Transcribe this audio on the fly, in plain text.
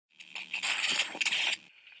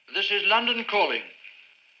This is London Calling.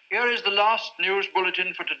 Here is the last news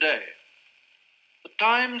bulletin for today. The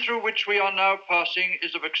time through which we are now passing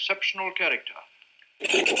is of exceptional character.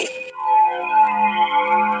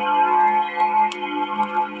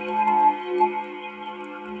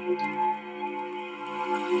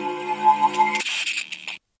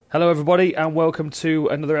 Hello everybody and welcome to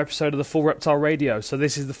another episode of the Full Reptile Radio. So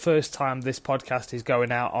this is the first time this podcast is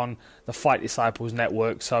going out on the Fight Disciples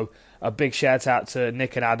network, so a big shout out to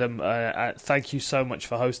Nick and Adam. Thank you so much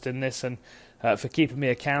for hosting this and for keeping me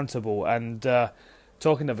accountable. And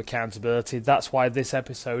talking of accountability, that's why this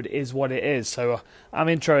episode is what it is. So I'm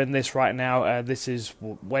introing this right now. This is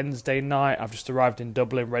Wednesday night. I've just arrived in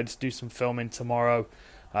Dublin, ready to do some filming tomorrow.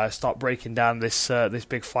 Start breaking down this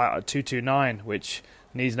big fight at 229, which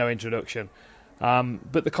needs no introduction.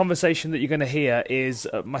 But the conversation that you're going to hear is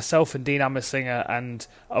myself and Dean Amersinger and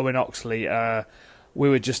Owen Oxley. We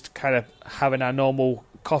were just kind of having our normal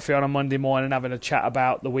coffee on a Monday morning, having a chat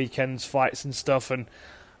about the weekend's fights and stuff, and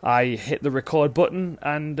I hit the record button,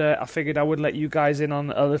 and I figured I would let you guys in on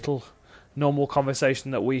a little normal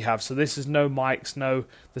conversation that we have. So this is no mics,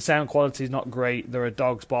 the sound quality is not great, there are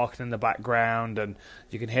dogs barking in the background, and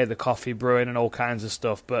you can hear the coffee brewing and all kinds of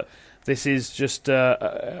stuff, but this is just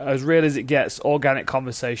as real as it gets, organic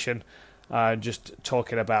conversation, just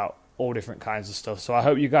talking about all different kinds of stuff. So I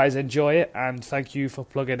hope you guys enjoy it, and thank you for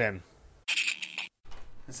plugging in.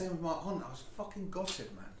 And same with Mark Hunt, I was fucking gutted,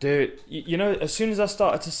 man. Dude, you know, as soon as I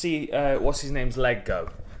started to see what's his name's leg go,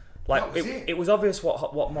 like it was obvious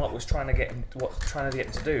what Mark was trying to get him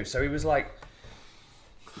to do. So he was like,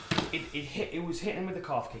 it was hitting him with a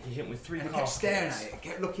calf kick. He hit him with three calf kicks. He kept staring at it,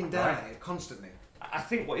 kept looking down at it constantly. I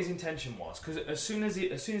think what his intention was, because as soon as he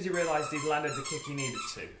realised he'd landed the kick he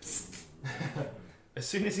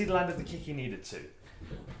needed to,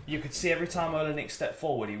 you could see every time Olenek stepped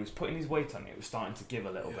forward, he was putting his weight on it. It was starting to give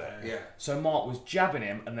a little bit. Yeah. So Mark was jabbing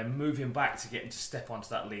him and then moving back to get him to step onto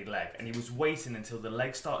that lead leg, and he was waiting until the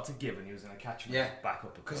leg started to give, and he was going to catch him back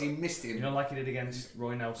up. Because he missed him. You know, like he did against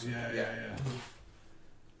Roy Nelson. Yeah.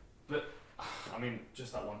 But I mean,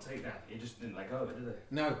 just that one takedown, he just didn't let go of it, did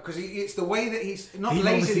he? No, because it's the way that he's not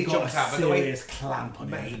lazily jumped out, but the way he's clamp on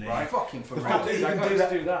him, right? Fucking for I got him to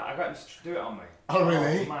do that. I got him to do it on me. Oh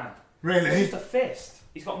really? Oh, man. Really? It's just a fist.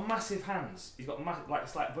 He's got massive hands. He's got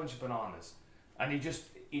it's like a bunch of bananas, and he just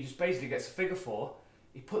basically gets a figure four.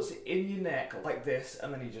 He puts it in your neck like this,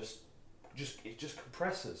 and then it just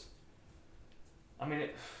compresses. I mean,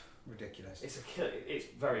 ridiculous. It's a kill. It's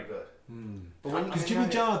very good. But because Jimmy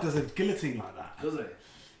Jar does a guillotine like that, does he?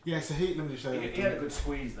 Yeah. So let me just show you. He had a good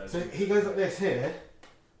squeeze though. So he goes like this here,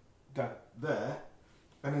 there,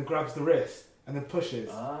 and then grabs the wrist and then pushes.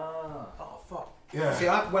 Oh fuck. Yeah. See,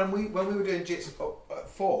 when we were doing jits at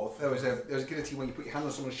fourth, there was a guillotine when you put your hand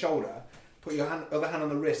on someone's shoulder, put your other hand on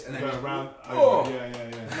the wrist, and then go around. Yeah.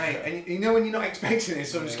 Mate, and you know when you're not expecting it,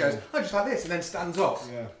 someone just goes, just like this, and then stands up.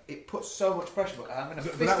 Yeah. It puts so much pressure. But I'm going to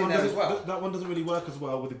fist that in there as well. That one doesn't really work as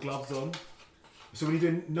well with the gloves on. So when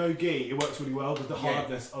you're doing no gi, it works really well with the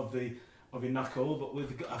hardness of your knuckle. But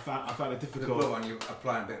with I found it difficult. With the glove on, you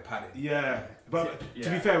apply a bit of padding. Yeah, but to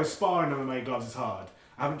be fair, with sparring MMA gloves, it's hard.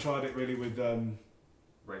 I haven't tried it really with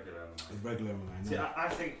regular MMA. With regular MMA. No. See,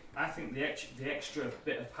 I think the extra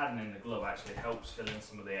bit of padding in the glove actually helps fill in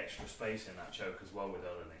some of the extra space in that choke as well with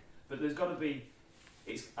Olenek. But there's got to be.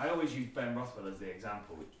 I always use Ben Rothwell as the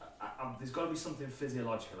example. There's got to be something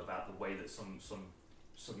physiological about the way that some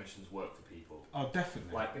submissions work for people. Oh,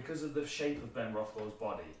 definitely. Like because of the shape of Ben Rothwell's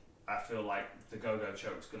body, I feel like the go-go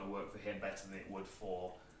choke's going to work for him better than it would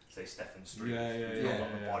for, say, Stephen Street. Yeah.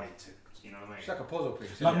 Got the body to. You know what I mean? It's like a puzzle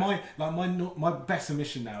piece. My best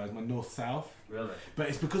submission now is my north-south. Really? But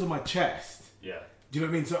it's because of my chest. Yeah. Do you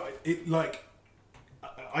know what I mean? So it like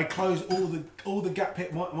I close all the gap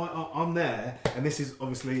hit. I'm there, and this is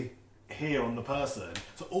obviously here on the person.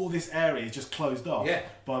 So all this area is just closed off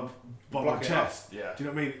by my chest. Yeah. Do you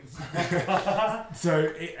know what I mean?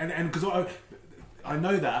 So and because I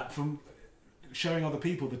know that from showing other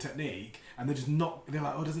people the technique, and they're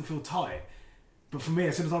like, oh, it doesn't feel tight. But for me,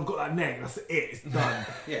 as soon as I've got that neck, that's it. It's done.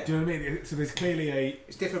 Do you know what I mean? So there's clearly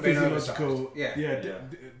it's different physiological, I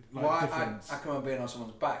difference. come on being on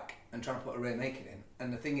someone's back and trying to put a rear naked in,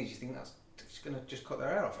 and the thing is, you think that's just gonna cut their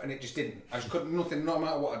hair off, and it just didn't. I just couldn't, nothing, no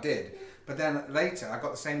matter what I did. But then later, I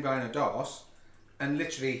got the same guy in a DOS, and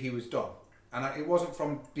literally he was done. And it wasn't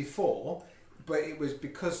from before, but it was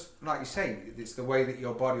because, like you say, it's the way that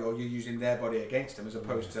your body, or you're using their body against them, as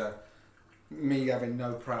opposed to me having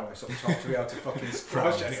no prowess up top to be able to fucking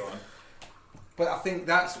crush anyone. But I think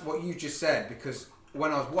that's what you just said, because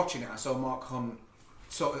when I was watching it, I saw Mark Hunt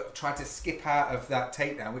sort of try to skip out of that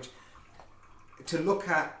takedown, which to look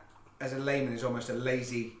at as a layman, is almost a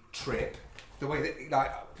lazy trip. The way that,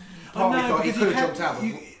 like, I part of me know, thought he because could have jumped out.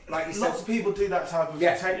 Like you lots said, of people do that type of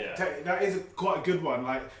Yeah. that is quite a good one.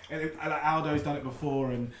 Like Aldo's done it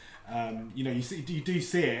before, and you do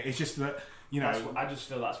see it. It's just that I just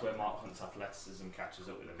feel that's where Mark Hunt's athleticism catches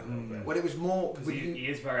up with him a little bit. well, it was more Because he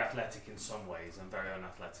is very athletic in some ways and very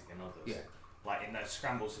unathletic in others. Yeah. Like in those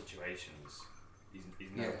scramble situations, he's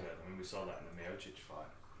no Yeah. good. I mean, we saw that in the Miocic fight.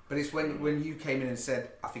 But it's when you came in and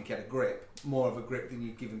said, I think he had a grip, more of a grip than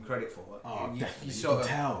you give him credit for. Oh, you, definitely. You sort can of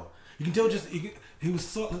tell. You can tell he was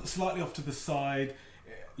slightly off to the side,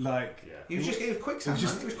 like He was quicksand.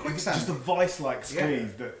 It was quicksand. Just a vice-like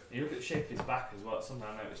squeeze that. You look at the shape of his back as well. Something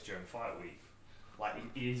I noticed during fight week. Like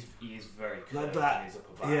he is very Like curved that, in his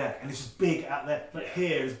upper back. yeah, and it's just big out there. Like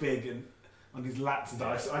here is big, and on his lats and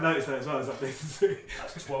stuff. I noticed that as well. It's like this.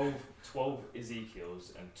 That's 12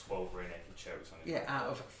 Ezekiel's and 12 rear naked chokes on his back. out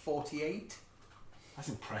of 48. That's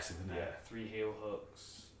impressive, isn't it? Yeah, 3 heel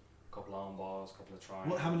hooks, a couple arm bars, a couple of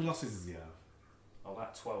triangles. How many losses does he have? Oh,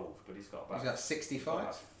 about 12, but he's got about... He's got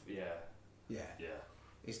 65. Yeah. Yeah, Yeah.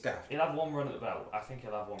 it's daft. He'll have one run at the belt. I think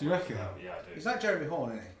he'll have one Do you run reckon? at the belt. Yeah, I do. He's like Jeremy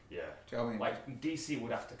Horn, isn't he? Yeah. Do you know what I mean? Like, DC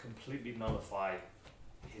would have to completely nullify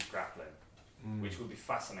his grappling, which would be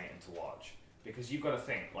fascinating to watch. Because you've got to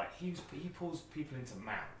think, like, he pulls people into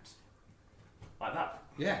mount. Like that.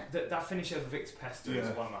 Yeah. That finish over Victor Pesta is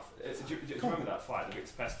one of my... Do you remember that fight, the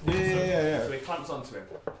Victor Pesta Yeah, one? yeah. So he clamps onto him,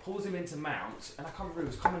 pulls him into mount, and I can't remember who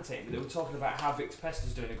was commentating, but they were talking about how Victor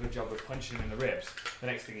Pesta's doing a good job of punching him in the ribs. The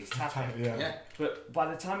next thing he's tapping. Yeah. But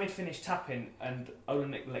by the time he'd finished tapping and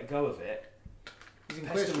Olenek let go of it,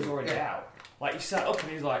 Pesta was already out. Like, he sat up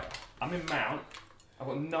and he's like, I'm in mount, I've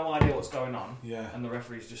got no idea what's going on, and the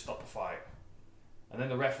referee's just stopped the fight. And then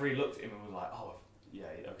the referee looked at him and was like, oh, yeah,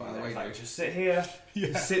 okay. By the way, like, just sit here,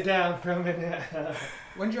 just sit down for a minute.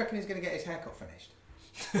 When do you reckon he's going to get his haircut finished?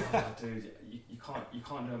 Oh, dude, you can't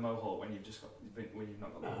do a mohawk when you've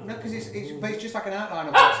not got. No, because it's just like an outline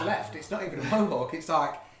of what's left. It's not even a mohawk. It's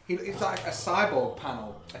like it's like a cyborg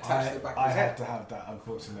panel attached to the back of his I head. had to have that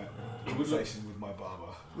unfortunate conversation with my barber.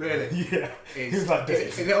 Really? Yeah. He was like,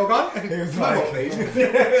 is it all gone? He was Mohawk, like,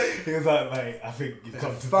 please. he was like, mate, I think you've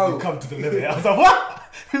come to the limit. I was like, what?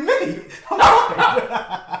 Me?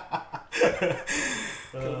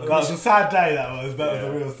 That was a sad day. That was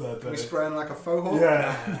a real sad day. We're spraying like a faux hawk?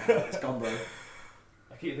 Yeah. It's gone, bro.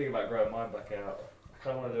 I keep thinking about growing mine back out. I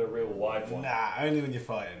kind of want to do a real wide one. Nah, only when you're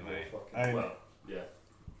fighting, mate. Well, yeah.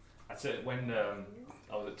 That's it. When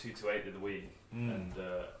I was at 228 the other week, and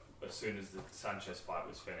as soon as the Sanchez fight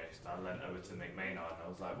was finished, I leant over to Nick Maynard and I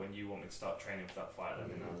was like, "When you want me to start training for that fight, let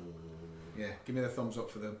me know." Yeah, give me the thumbs up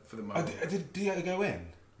for the moment. Did Diego go in?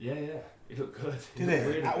 Yeah, he looked good. Did he?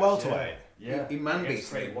 Really At good, welterweight? Yeah. He man Against beats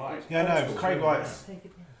Craig him. White. Yeah, no, but Craig Yeah.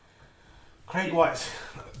 White's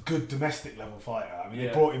a good domestic level fighter. I mean,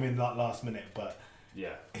 they brought him in like last minute, but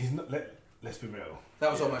yeah, he's not. Let's be real.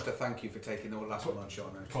 That was almost a thank you for taking the last one on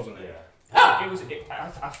short notice. Probably. Yeah.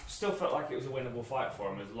 I still felt like it was a winnable fight for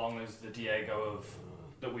him as long as the Diego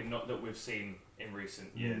that we've seen in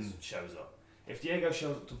recent years shows up. If Diego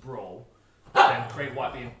shows up to brawl, then Craig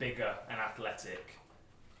White being bigger and athletic,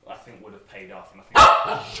 I think would have paid off. And I think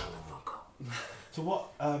shut the fuck up. So what?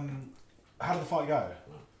 How did the fight go?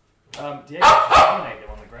 Diego just dominated him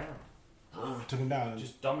on the ground. Took him down.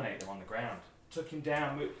 Just dominated him on the ground. Took him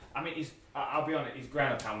down. I mean, I'll be honest. His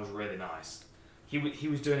ground and pound was really nice. He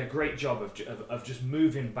was doing a great job of just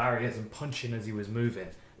moving barriers and punching as he was moving.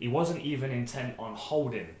 He wasn't even intent on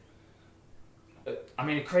holding. I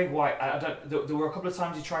mean, Craig White. There were a couple of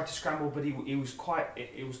times he tried to scramble, but he was quite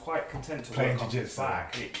content to playing work off his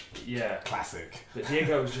back. Yeah, classic. But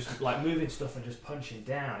Diego was just like moving stuff and just punching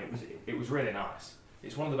down. It was really nice.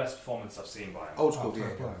 It's one of the best performances I've seen by him. Old school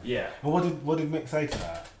Diego. Yeah. Well, what did Mick say to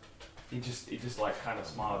that? He just like kind of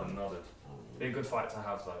smiled and nodded. Be a good fight to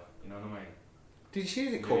have though. You know what I mean? Did you see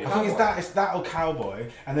it called? Yeah. I think it's that or Cowboy,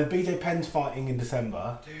 and then BJ Penn's fighting in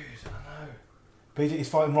December. Dude, I know. BJ is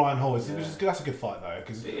fighting Ryan Hall. Which Yeah. is good. That's a good fight though,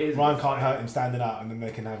 because It is a Ryan good can't fight. hurt him standing up, and then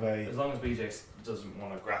they can have a. As long as BJ doesn't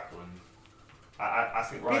want to grapple, and I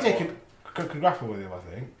think Ryan BJ Hall, could grapple with him. I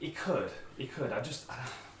think. He could.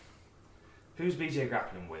 Who's BJ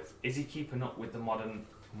grappling with? Is he keeping up with the modern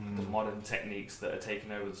techniques that are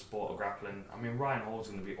taking over the sport of grappling? I mean, Ryan Hall's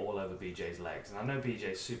going to be all over BJ's legs, and I know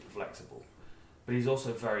BJ's super flexible, but he's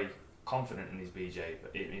also very confident in his BJJ,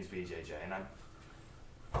 and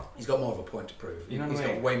He's got more of a point to prove. You know what He's I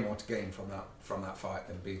got mean? way more to gain from that fight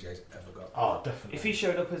than BJ's ever got. Oh, definitely. if he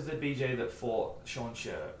showed up as the BJ that fought Sean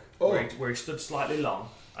Shirk, Oh. where he stood slightly long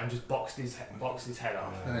and just boxed his head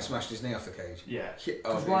off. And then smashed his knee off the cage. Yeah, Yeah,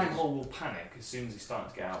 because oh, Ryan Jesus. Hall will panic as soon as he's starting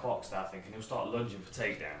to get outboxed, I think, and he'll start lunging for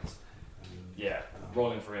takedowns. Yeah,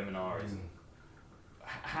 rolling for Imanari's.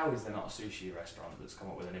 How is there not a sushi restaurant that's come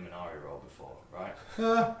up with an Imanari roll before, right?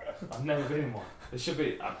 I've never been in one. There should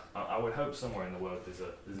be. I would hope somewhere in the world there's an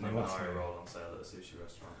Imanari roll on sale at a sushi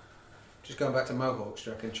restaurant. Just going back to Mohawks, do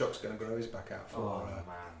you reckon Chuck's going to grow his back out for...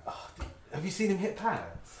 man. Have you seen him hit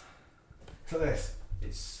pads? Look at this.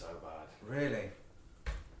 It's so bad. Really?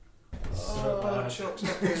 So bad. Chuck's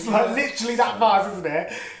not It's like literally that fast, isn't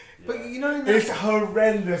it? But you know... It's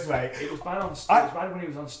horrendous, mate. It was bad on. It was bad when he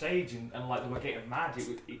was on stage and like they were getting mad.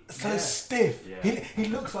 So stiff. Yeah. He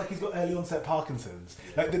looks like he's got early onset Parkinson's.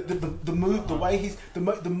 Like the move, the way he's the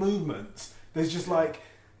movements. There's just like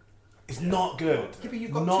it's not good. Yeah, but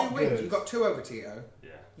you've got not 2 wins. good. You've got 2 over Tito. Yeah.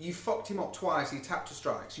 You fucked him up twice. He tapped to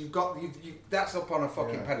strikes. You've got that's up on a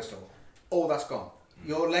fucking pedestal. All that's gone.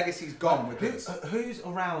 Your legacy's gone with this. Who's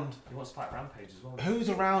around? He wants to fight Rampage as well. Who's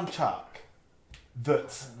around Chuck?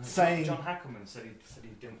 That's saying. John Hackerman said he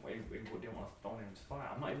didn't want to phone him to fight.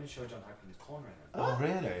 I'm not even sure John Hackerman is cornering him. Oh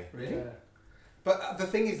really? Really? Yeah. But the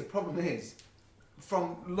thing is, the problem is,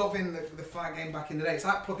 from loving the fight game back in the day, it's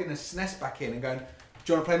like plugging a SNES back in and going, "Do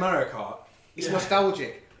you want to play Mario Kart?" It's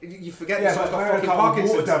nostalgic. You forget this one's got Mario fucking Kart with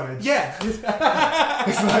Parkinson's. water damage. Yeah.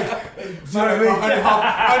 It's like, do you know what I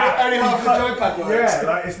mean? Only half the joypad works. Yeah,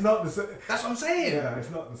 like it's not the same. That's what I'm saying. Yeah, it's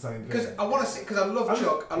not the same. Because I want to see, because I love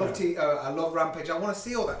Chuck, I love Tito, I love Rampage, I want to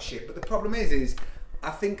see all that shit. But the problem is I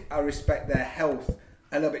think I respect their health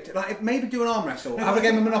a little bit. Like maybe do an arm wrestle, have a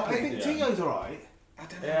game of Monopoly. I think Tito's alright. I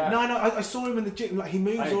don't know. Yeah. No, I saw him in the gym. Like he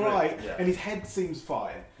moves agree, alright, yeah. and his head seems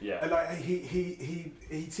fine. Yeah. And, like he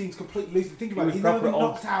seems completely lucid. Think about it. was He's never been proper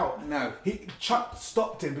knocked out. No. Chuck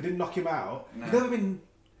stopped him, but didn't knock him out. No. He's never been.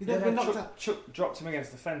 He's never been knocked out. Chuck dropped him against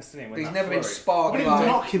the fence, didn't he? But he's never been But sparked he didn't like...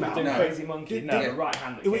 knock him out. The No. crazy monkey. No, Yeah. the right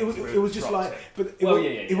hand. It was just like, but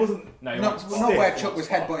it wasn't. No, Not stiff. where Chuck was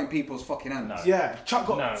headbutting people's fucking hands. No. Yeah, Chuck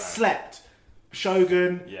got No. slept.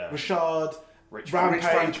 Shogun, Yeah. Rashad, Rich Rampage,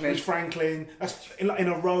 Franklin. Rich Franklin. That's in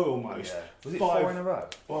a row almost. Yeah. Was it 5 4 in a row?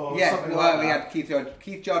 Or Yeah, something well, like we that. had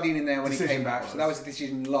Keith Jardine in there when he Decision came back, so that was a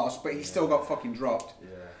decision lost, but he still got fucking dropped. Yeah.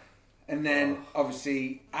 And then,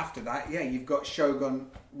 obviously, after that, yeah, you've got Shogun,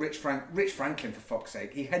 Rich Franklin, for fuck's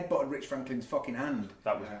sake. He headbutted Rich Franklin's fucking hand.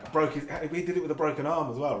 That was Broke his. He did it with a broken arm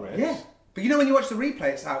as well, Rich. Yeah. But you know when you watch the replay,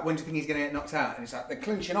 it's like, when do you think he's going to get knocked out? And it's like, they're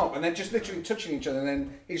clinching up, and they're just literally touching each other, and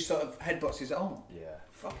then he just sort of headbutts his arm. Yeah.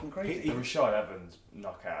 Fucking crazy. The Rashad Evans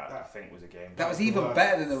knockout, I think, was a game. That was even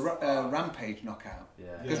better than the Rampage knockout. Yeah.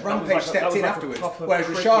 Because That was Rampage like a- stepped that was in like a afterwards, proper whereas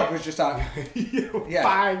cricket. Rashad was just like, yeah.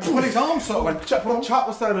 Bang! Well, his arm sort of went... Chuck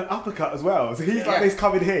was throwing an uppercut as well, so he's like this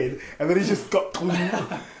coming in, and then he just got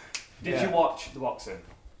Did you watch the boxing?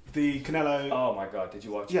 the Canelo. Oh my god, did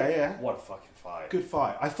you watch Yeah, it? yeah. What a fucking fight. Good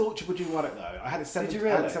fight. I thought Triple G won it though. I had it 7 Did you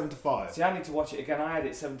I had really? it 7-5. See, I need to watch it again. I had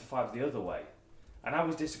it 7-5 the other way. And I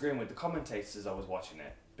was disagreeing with the commentators as I was watching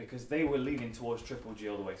it because they were leaning towards Triple G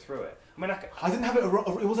all the way through it. I mean, I didn't have it.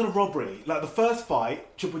 It wasn't a robbery. Like the first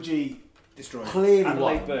fight, Triple G Destroyed. clearly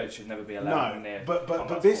Adelaide won. Bird should never be allowed No, near. but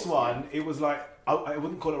combat this sports. one, it was like I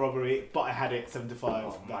wouldn't call it robbery, but I had it 7-5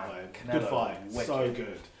 Oh, that man. way. Canelo Good fight, was so wicked.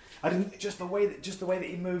 good. I didn't. Just the way that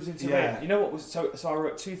he moves into Yeah. ring. You know what was so I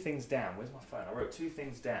wrote 2 things down. Where's my phone? I wrote 2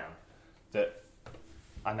 things down that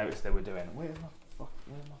I noticed they were doing. Where's my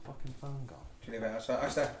fucking phone gone? Do you leave it outside?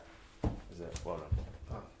 Outside. Is it? Well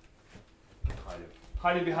done.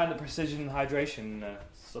 Hiding behind the precision hydration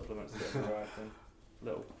supplements that are right then.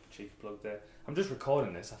 Little cheeky plug there. I'm just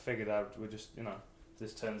recording this. I figured we're just, if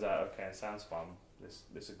this turns out okay and sounds fun, this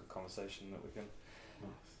is a good conversation that we can.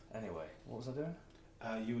 Anyway, what was I doing?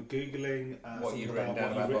 You were googling What something you'd written down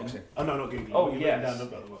what about you'd written- boxing. Oh no, not googling. Oh, what you'd yes. written down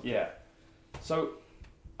about the boxing. Yeah. So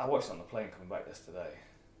I watched it on the plane coming back yesterday.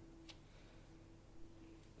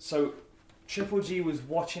 So Triple G was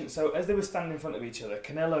watching. So as they were standing in front of each other,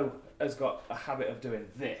 Canelo has got a habit of doing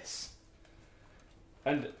this.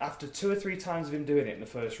 And after 2 or 3 times of him doing it in the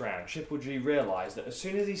first round, Triple G realised that as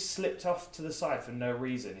soon as he slipped off to the side for no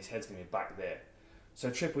reason, his head's going to be back there. So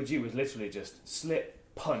Triple G was literally just slip,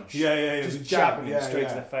 punch, Yeah. just the jab, jabbing him straight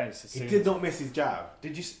to the yeah. face. As He soon did as- not miss his jab,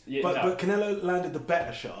 Did you? Yeah, but no. but Canelo landed the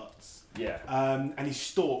better shots. Yeah. And he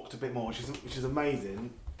stalked a bit more, which is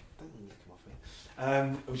amazing. Don't lick him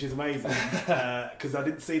off me. Which is amazing because I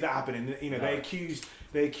didn't see that happening. You know, No.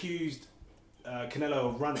 they accused Canelo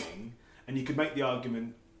of running, and you could make the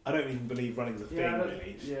argument. I don't even believe running is a thing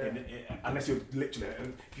really, unless you're literally.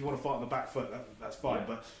 If you want to fight on the back foot, that's fine. Yeah.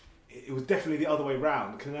 But it was definitely the other way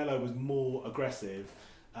round. Canelo was more aggressive,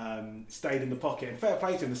 stayed in the pocket, and fair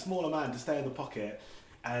play to him, the smaller man to stay in the pocket.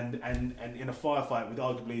 And in a firefight with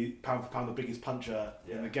arguably pound for pound the biggest puncher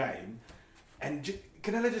in the game, and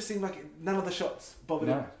Canelo just seemed like none of the shots bothered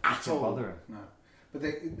him at didn't all. bother him. No. But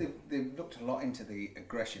they looked a lot into the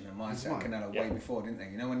aggression and mindset of Canelo Yeah. way before, didn't they?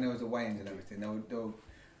 You know, when there was the weigh-ins and everything, they were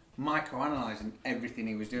micro-analysing everything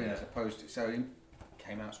he was doing as opposed to... So he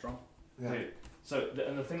came out strong. Yeah. Dude, so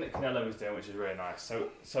and the thing that Canelo was doing, which is really nice.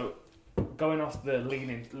 So going off the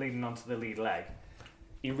leaning onto the lead leg,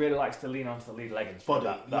 he really likes to lean onto the lead leg and Body,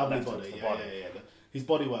 that lovely left hook body. to the Yeah. body. His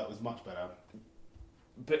body work was much better.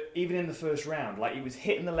 But even in the first round, like he was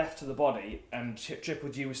hitting the left to the body, and Triple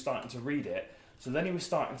G was starting to read it. So then he was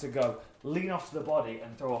starting to go lean off to the body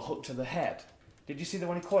and throw a hook to the head. Did you see the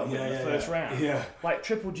one he caught him in the first round? Yeah. Like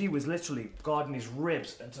Triple G was literally guarding his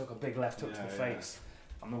ribs and took a big left hook to the face.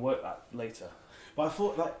 I'm gonna work that later. But I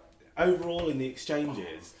thought, like, overall in the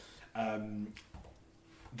exchanges,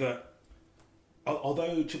 that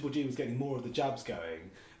although Triple G was getting more of the jabs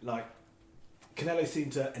going, like Canelo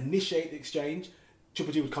seemed to initiate the exchange.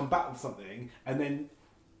 Triple G would come back with something, and then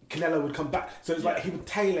Canelo would come back. So it was like he would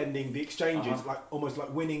tail ending the exchanges, like almost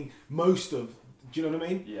like winning most of. Do you know what I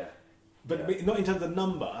mean? Yeah. But not in terms of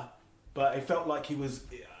number, but it felt like he was.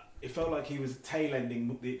 It felt like he was tail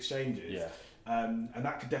ending the exchanges. Yeah. And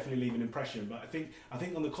that could definitely leave an impression. But I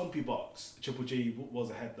think on the compy box, Triple G was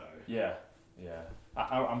ahead though. Yeah.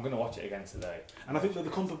 I'm gonna watch it again today. And I think that the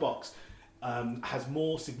compy box has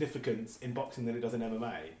more significance in boxing than it does in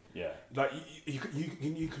MMA. Yeah. Like you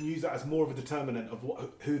can use that as more of a determinant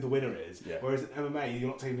of who the winner is. Yeah. Whereas in MMA, you're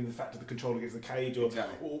not taking the fact of the control against the cage or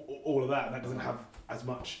all of that, and that doesn't have as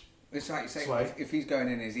much. It's like you say, sway. if he's going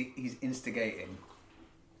in, he's instigating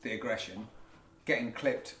the aggression, getting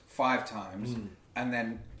clipped 5 times, and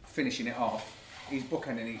then finishing it off. He's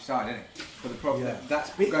bookending each side, isn't he? But the problem that's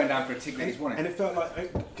going down for a tick that he's won it. And it felt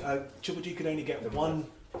like Triple G could only get one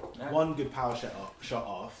good power shot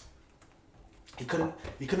off. He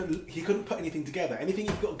couldn't put anything together. Anything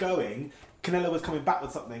he got going, Canelo was coming back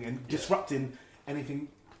with something and disrupting anything.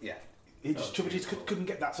 Yeah. Triple G couldn't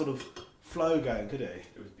get that sort of flow going, could he?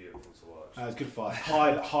 It was beautiful to watch. It was good fight.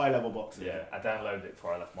 High level boxing. Yeah, I downloaded it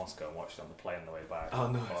before I left Moscow and watched it on the plane on the way back. Oh,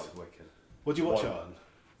 nice. It was wicked. What did you watch it on?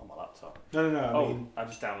 On my laptop. No. I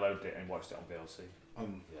just downloaded it and watched it on VLC.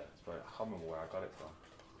 Yeah, it's very, I can't remember where I got it from.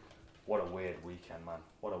 What a weird weekend, man.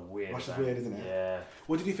 What a weird Russia's weird, isn't it? Yeah.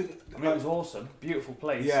 What did you think? I mean, it was awesome. Beautiful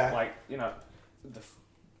place. Yeah. Like, you know, the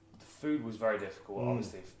food was very difficult,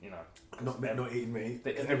 obviously, you know. Not eating meat.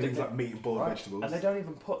 They- Everything's they- like meat and boiled Right. vegetables. And they don't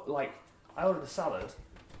even put, like, I ordered a salad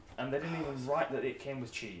and they didn't even write that it came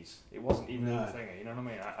with cheese. It wasn't even in the thingy, you know what I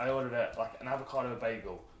mean? I ordered an avocado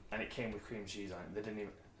bagel and it came with cream cheese on it. They didn't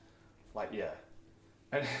even,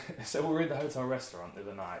 And so we were in the hotel restaurant the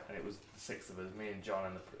other night, and it was the 6 of us, me and John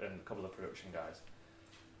and a couple of production guys.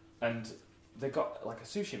 And they got like a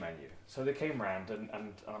sushi menu. So they came round and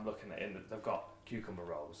I'm looking at it, and they've got cucumber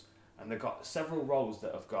rolls, and they've got several rolls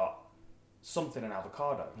that have got something in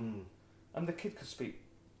avocado. And the kid could speak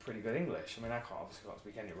pretty good English. I mean, I obviously can't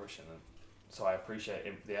speak any Russian, and so I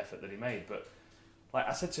appreciate the effort that he made. But like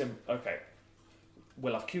I said to him, okay,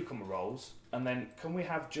 we'll have cucumber rolls, and then can we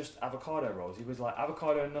have just avocado rolls? He was like,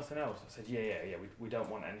 avocado and nothing else. I said, yeah, we don't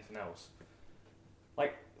want anything else.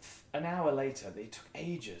 Like, an hour later, it took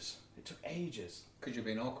ages. Because you're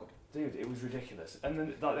being awkward. Dude, it was ridiculous. And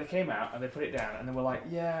then like, they came out, and they put it down, and they were like,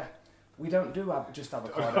 yeah, we don't do just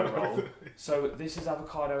avocado roll. So this is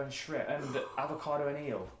avocado and shrimp, and avocado and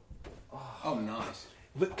eel. Oh, nice.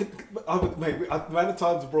 But the amount of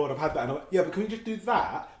times abroad I've had that, and I'm like, yeah, but can we just do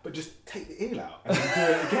that, but just take the eel out and then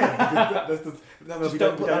do it again? Because we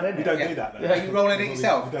don't do that. Though. Are you rolling it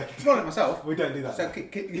yourself? I'm rolling it myself. We don't do that. So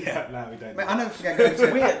no, we don't. Mate, I never forget going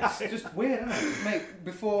to Weird. It's just weird, isn't it? Mate,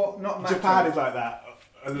 before not matching. Japan is like that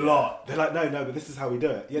a lot. They're like, no, but this is how we do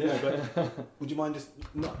it. Yeah, no, but would you mind just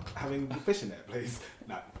not having the fish in it, please?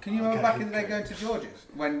 No. Can you remember back in the day going to George's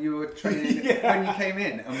when you were training? When you came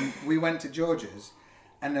in and we went to George's.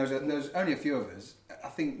 And there was only a few of us. I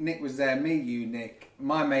think Nick was there, me, you, Nick,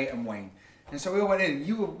 my mate, and Wayne. And so we all went in.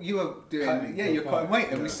 You were doing, you were cutting weight,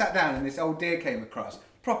 and we sat down, and this old deer came across.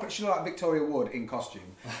 Proper, she looked like Victoria Wood in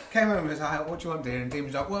costume. Came over and was like, "What do you want, dear?" And Dean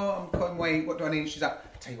was like, "Well, I'm cutting weight. What do I need?" She's like,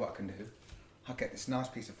 "I'll tell you what I can do. I'll get this nice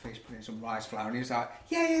piece of fish, put in some rice flour." And he was like,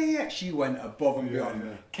 "Yeah." She went above and beyond.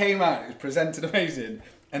 Yeah. Came out, it was presented amazing.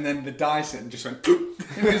 And then the Dyson just went,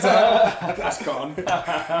 it was like, that's gone.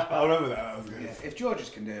 I remember that was good. Yeah, if Georges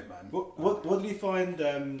can do it, man. What did you find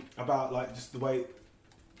about like just the way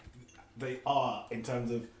they are in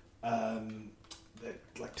terms of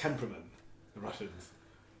like temperament, the Russians?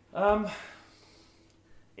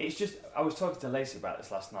 It's just, I was talking to Lacey about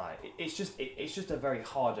this last night. It's just a very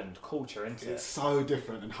hardened culture, isn't it? It's so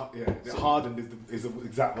different, and hardened is the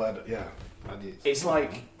exact word. Yeah, it's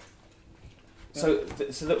like So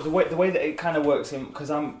the way that it kind of works in, because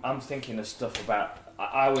I'm thinking of stuff about,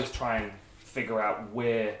 I always try and figure out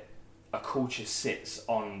where a culture sits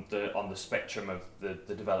on the spectrum of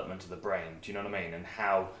the development of the brain. Do you know what I mean? And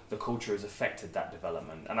how the culture has affected that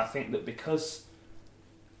development. And I think that because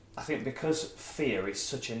fear is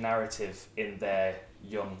such a narrative in their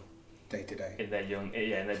young day to day, in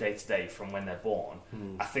their day to day from when they're born,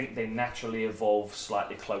 I think they naturally evolve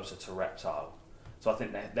slightly closer to reptile. So I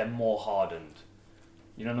think they're more hardened.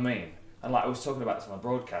 You know what I mean? And like I was talking about this on the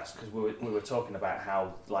broadcast, because we were talking about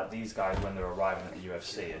how like these guys, when they're arriving at the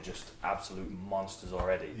UFC, are just absolute monsters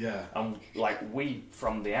already. Yeah. And like we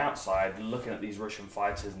from the outside looking at these Russian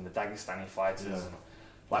fighters and the Dagestani fighters, and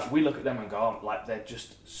like we look at them and go, like they're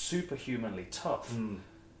just superhumanly tough.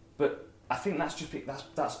 But I think that's just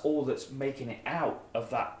that's all that's making it out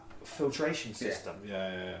of that filtration system.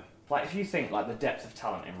 Yeah. Like if you think like the depth of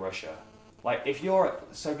talent in Russia, like if you're,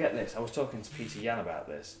 so get this, I was talking to Peter Yan about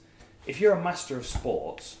this. If you're a master of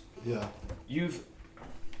sports, you've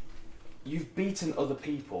beaten other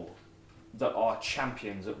people that are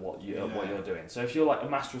champions at what you're doing. So if you're like a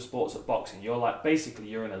master of sports at boxing, you're like basically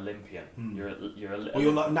you're an Olympian. You're like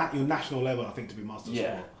you're national level, I think, to be master of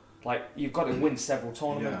sport. Like you've got to win several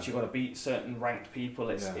tournaments. You've got to beat certain ranked people.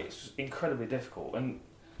 It's incredibly difficult, and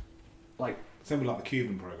like similar like the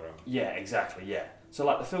Cuban program. Yeah, exactly. Yeah. So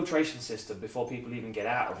like the filtration system before people even get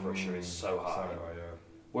out of Russia is so hard.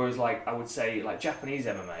 Whereas like I would say like Japanese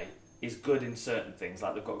MMA is good in certain things,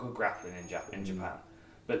 like they've got good grappling in Japan,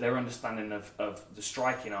 but their understanding of the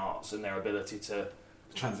striking arts and their ability to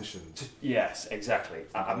transition. Yes, exactly.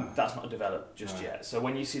 That's not developed just yet. So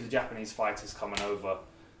when you see the Japanese fighters coming over,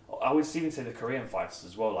 I would even say the Korean fighters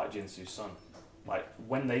as well, like Jin-Soo Sun, like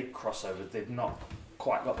when they cross over, they've not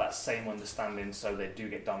quite got that same understanding, so they do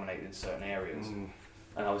get dominated in certain areas.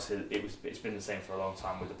 And obviously it's been the same for a long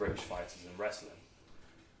time with the British fighters in wrestling.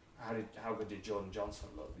 How good did Jordan Johnson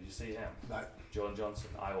look? Did you see him? No. Jordan Johnson,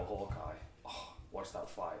 Iowa Hawkeye. Oh, watch that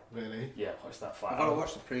fight. Really? Yeah, watch that fight. I've got to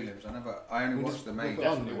watch the prelims. I only watched the main.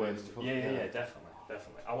 Definitely worth. Yeah, definitely.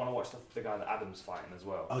 I want to watch the guy that Adam's fighting as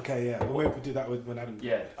well. Okay, yeah. Well, we'll do that when Adam.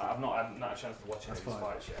 Yeah, I've not had a chance to watch any of his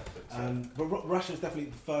fights yet. But Russia's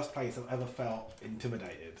definitely the first place I've ever felt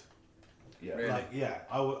intimidated. Yeah, really?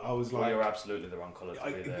 Like I was like. Well, you're absolutely the wrong colour to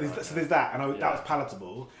be there. So there's that, and that was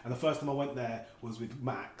palatable. And the first time I went there was with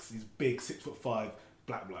Max, his big 6'5"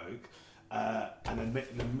 black bloke, and then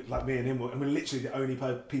me and him were, and we're literally the only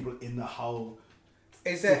people in the whole.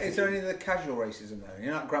 Is there any of the casual racism though?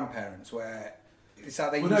 You're not grandparents where it's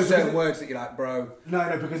like they use certain words that you're like, bro.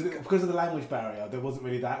 No, because of the language barrier, there wasn't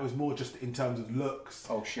really that. It was more just in terms of looks.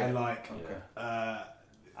 Oh shit! And like,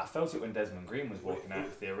 I felt it when Desmond Green was walking out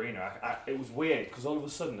of the arena. It was weird because all of a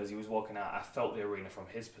sudden, as he was walking out, I felt the arena from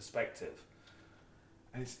his perspective.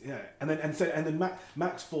 And then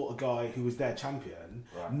Max fought a guy who was their champion,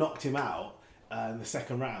 knocked him out in the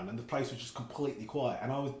second round, and the place was just completely quiet.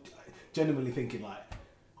 And I was genuinely thinking, like,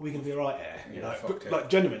 are we going to be alright here? Like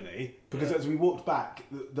genuinely, because as we walked back,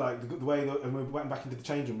 like the way that, and we went back into the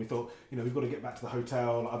change room, we thought, we've got to get back to the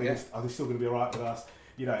hotel. Are they still going to be alright with us?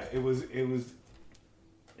 It was.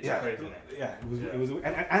 Crazy, it was,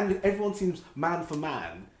 and everyone seems man for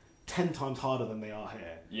man 10 times harder than they are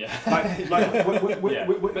here. Yeah, but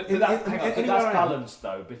that's balanced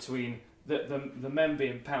though between the men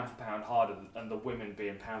being pound for pound harder and the women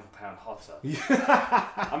being pound for pound hotter.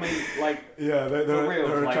 I mean, like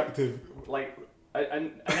they're attractive. Like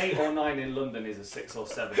an 8 or 9 in London is a 6 or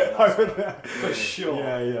 7 in Moscow, for sure.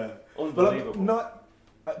 Yeah. Unbelievable. But not.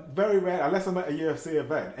 Very rare, unless I'm at a UFC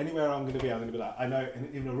event, anywhere I'm going to be like, I know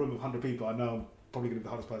in a room of 100 people, I know I'm probably going to be the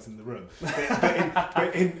hardest person in the room.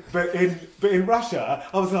 But in Russia,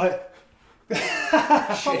 I was like,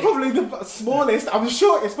 I'm probably the smallest, I'm the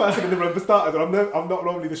shortest person in the room for starters, and I'm not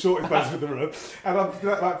normally the shortest person in the room, and I'm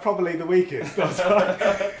like probably the weakest. I was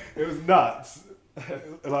like, it was nuts.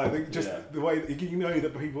 Like the way that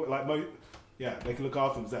that people like they can look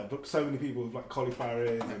after themselves, but so many people with like cauliflower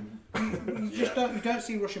ears and you don't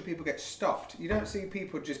see Russian people get stuffed. You don't see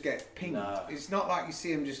people just get pinged. No. It's not like you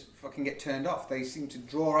see them just fucking get turned off. They seem to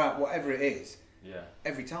draw out whatever it is. Yeah.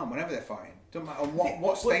 Every time, whenever they're fighting, doesn't matter on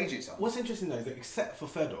what stage it's on. What's interesting though is that except for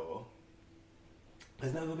Fedor,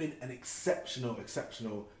 there's never been an exceptional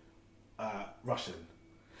Russian.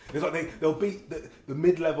 It's like they'll beat the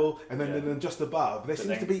mid-level and then just above. There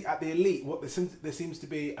seems to be at the elite. There seems to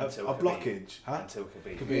be a blockage. Until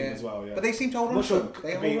Khabib as well. Yeah. But they seem to hold on to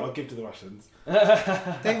them. I'll give to the Russians.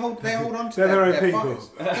 They hold on to they're their own people. fighters.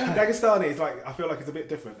 Dagestani is like, I feel like it's a bit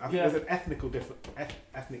different. There's an ethnic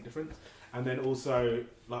difference, and then also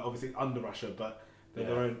like obviously under Russia, but They're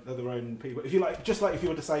their own people. If you like, just like if you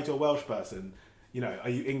were to say to a Welsh person, you know, are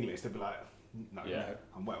you English? They'd be like, no,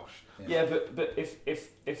 I'm Welsh. Yeah, but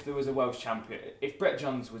if there was a Welsh champion, if Brett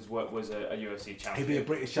Johns was a UFC champion, he'd be a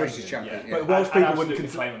British champion. Yeah. But Welsh people wouldn't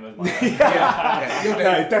claim him as my own.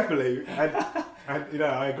 No, definitely, and you know,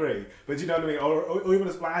 I agree. But do you know what I mean? Or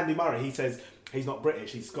even like Andy Murray, he says he's not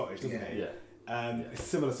British, he's Scottish, doesn't he? Yeah. It's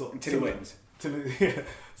similar sort Until he wins.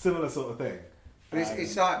 Similar sort of thing. But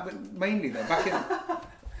it's like, but mainly though, back in.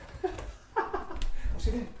 What's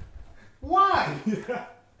he doing? Why?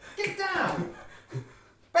 Get down,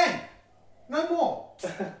 Ben. No more.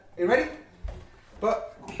 You ready?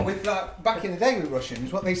 But with back in the day with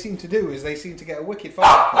Russians, what they seem to do is they seem to get a wicked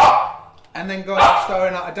fight club and then go out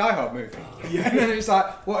starring out a Die Hard movie. Yeah. And then it's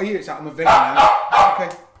like, what are you? It's like, I'm a villain now. Okay.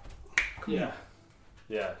 Cool.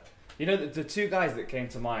 Yeah. You know, the two guys that came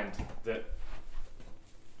to mind that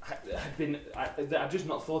had been, that I've just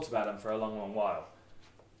not thought about them for a long, long while.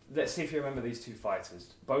 Let's see if you remember these two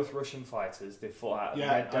fighters. Both Russian fighters. They fought out of the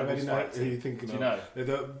Red Devils fight. Who are you thinking of? Do you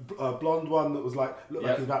know? The blonde one that was looked like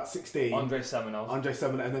he was about 16. Andrei Semenov,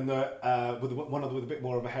 and then the with a bit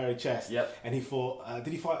more of a hairy chest. Yep. And he fought.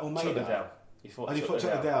 Did he fight Almeida? He fought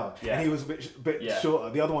Chuck Liddell. Yeah. And he was a bit shorter.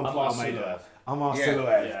 The other one fought Almeida. Amar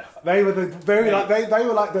Siluev. Yeah. They were they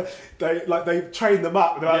were like they trained them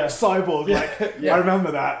up. They're like cyborg. I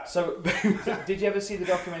remember that. So did you ever see the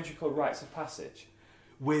documentary called Rites of Passage?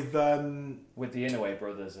 With the Inouye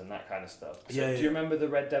brothers and that kind of stuff. So do you remember the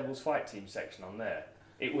Red Devils fight team section on there?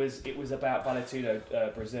 It was about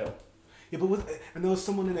Valetudo, Brazil. Yeah, and there was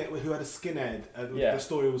someone in it who had a skinhead. The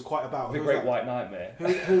story was quite about the Great White Nightmare.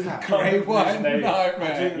 Who's that? Great White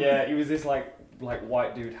Nightmare. Yeah, he was this like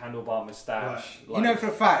white dude, handlebar moustache. Right. You know for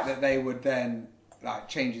a fact that they would then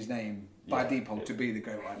change his name by default to be the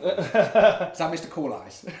Great White Nightmare. Is that Mr. Cool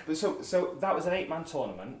Eyes? But so that was an 8-man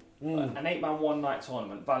tournament. An 8-man one-night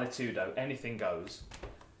tournament, Valetudo, anything goes.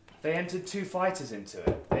 They entered two fighters into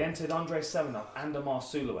it. They entered Andrei Semenov and Amar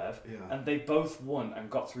Siluev, and they both won and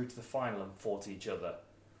got through to the final and fought each other.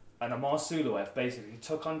 And Amar Siluev basically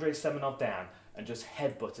took Andrei Semenov down and just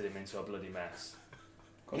headbutted him into a bloody mess.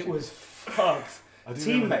 It was fucked.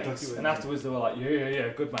 Teammates, and afterwards they were like, yeah,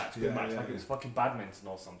 good match. Like it was fucking badminton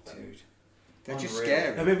or something. Dude, they're just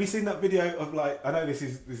scary. Have you seen that video of I know this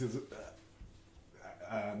is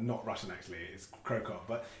not Russian actually, it's Krokop,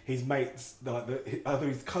 but his mates, either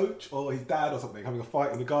his coach or his dad or something, having a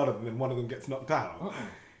fight in the garden, and then one of them gets knocked out.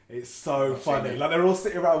 It's so funny. Like they're all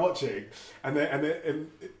sitting around watching, and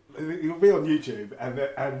it'll be on YouTube,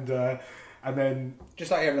 and then just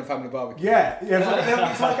like having a family barbecue. Yeah,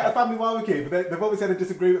 it's like a family barbecue, but they've always had a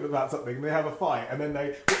disagreement about something, and they have a fight, and then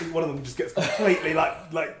one of them just gets completely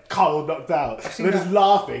like cold knocked out, and they're just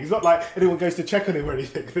laughing. It's not like anyone goes to check on him or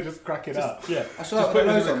anything; they're just cracking up. Yeah, I saw that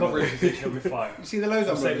Lozon recovery position will be fine. You see the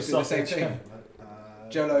Lozon brothers do the same thing.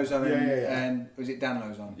 Joe Lozon and was it Dan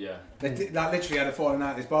Lozon? Yeah, they literally had a falling out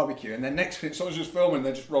at this barbecue, and then next minute someone's just filming,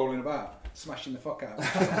 they're just rolling about. Smashing the fuck out.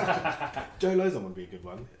 Joe Lozon would be a good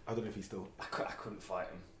one. I don't know if he's still. I couldn't fight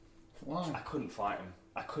him. Why? I couldn't fight him.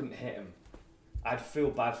 I couldn't hit him. I'd feel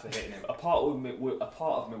bad for hitting him. A part of me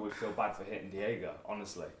would feel bad for hitting Diego,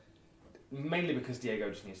 honestly. Mainly because Diego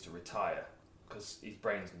just needs to retire because his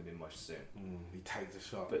brain's going to be mushed soon. He takes a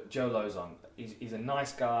shot. But Joe Lozon, he's a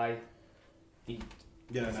nice guy. He's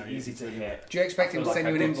easy to hit. Do you expect him to send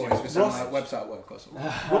you an invoice for some website work or something?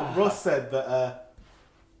 Ross said that.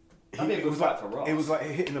 It was like for Ross. It was like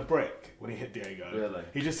hitting a brick when he hit Diego. Really?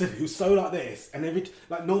 He just said he was so like this, and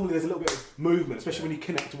normally there's a little bit of movement, especially when you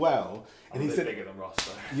connect well. And I'm he a said bigger than Ross,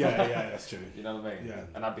 though. Yeah, that's true. You know what I mean? Yeah.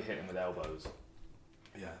 And I'd be hitting with elbows.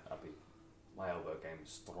 Yeah. My elbow game is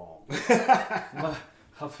strong.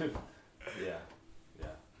 Yeah.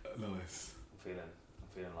 Nice. I'm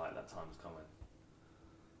feeling like that time's coming.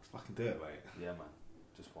 Let's fucking do it, mate. Yeah, man.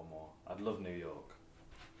 Just one more. I'd love New York.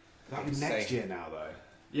 That'll be next year now, though.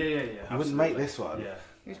 Yeah. You wouldn't make this one. Yeah.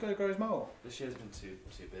 He's got to grow his mole. This year's been too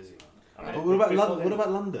busy, man. But what about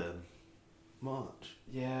London? March.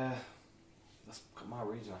 Yeah. That's my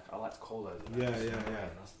region. I like to call those. Yeah.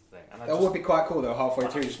 That's the thing. That would be quite cool though. Halfway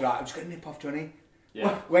through, just like, I'm just going to nip off, Johnny.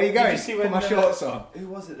 Yeah. Where are you going? Did you see when put my shorts on. Who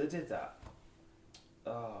was it that did that?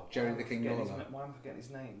 Oh, Jerry the King Lawler. Why am I forgetting his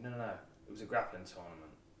name? No. It was a grappling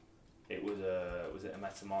tournament. It was it a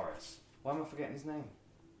Meta Morris? Why am I forgetting his name?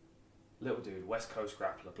 Little dude, West Coast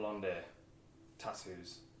grappler, blonde hair,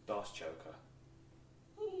 tattoos, Darce choker.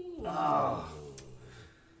 Oh.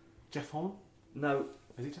 Jeff Horn? No.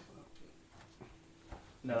 Is he Jeff Horn?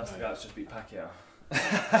 No, that's the guy that's just beat Pacquiao.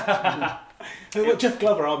 What Jeff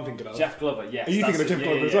Glover I'm thinking of? Jeff Glover, yes. Are you thinking of Jeff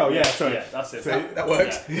Glover as well? Yeah, sorry. Yeah, that's it. That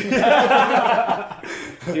works.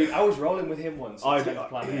 Dude, I was rolling with him once. On 10th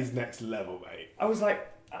Planet. He's next level, mate. I was like,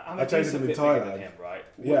 I'm I a chased decent him in bit bigger Thailand. than him, right?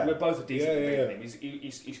 Yeah. We're both a decent bit bigger Yeah. than him.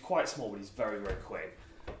 He's quite small, but he's very, very quick.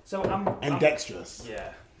 So I'm dexterous.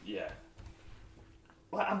 Yeah.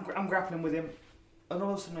 Like I'm grappling with him, and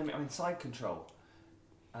all of a sudden I'm in side control,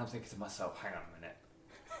 and I'm thinking to myself, hang on a minute,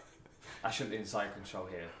 I shouldn't be in side control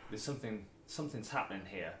here. There's something's happening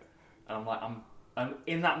here, and I'm like, and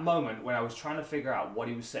in that moment when I was trying to figure out what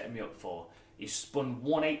he was setting me up for, he spun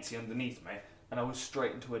 180 underneath me, and I was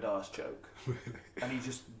straight into a Darce choke, and he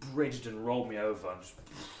just bridged and rolled me over, and just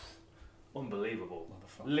unbelievable,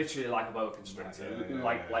 literally like a boa constrictor,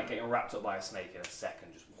 like getting wrapped up by a snake in a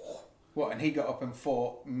second, just. What? And he got up and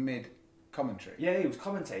fought mid commentary. Yeah, he was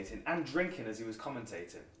commentating and drinking as he was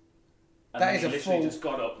commentating. And That then is he a literally full- just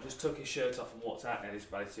got up, just took his shirt off and walked out and had his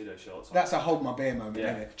pseudo shorts on. That's a hold my beer moment,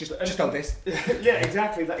 Yeah. isn't it? Just hold this. Yeah,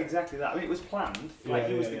 exactly that. I mean, it was planned. Like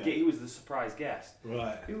Yeah, he was the surprise guest.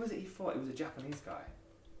 Right. Who was it he fought? It was a Japanese guy.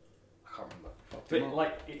 I can't remember. him But up.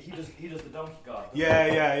 like he does the donkey guard.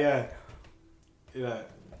 Yeah.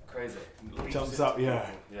 Crazy. Jumps up, yeah.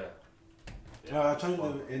 Yeah. I trained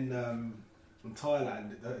him in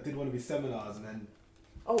Thailand. I did one of his seminars, and then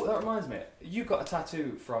Oh, that reminds me. You got a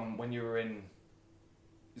tattoo from when you were in.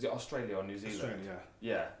 Is it Australia or New Zealand? Australia.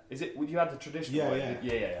 Yeah. Is it? You had the traditional Yeah, way?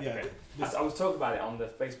 yeah. Yeah. Okay. I was talking about it on the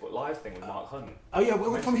Facebook Live thing with Mark Hunt. Oh yeah,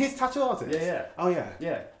 from his tattoo artist. Yeah. Oh yeah.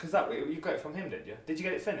 Yeah, because that you got it from him, did you? Did you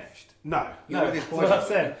get it finished? No. Yeah, with his that's what I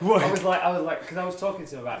said. What? I was like, because I was talking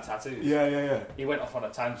to him about tattoos. Yeah. He went off on a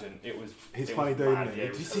tangent. It was. He's it funny was dude. mad, Isn't yeah, he?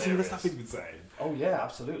 it Did you was see some of the hilarious. stuff he's been saying? Oh yeah,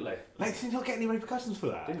 absolutely. Like, did you not get any repercussions for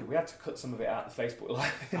that? Dude, we had to cut some of it out of the Facebook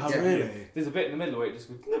Live. Oh Yeah. really? There's a bit in the middle where it just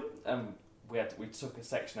goes. Nope, we took a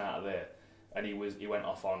section out of there, and he went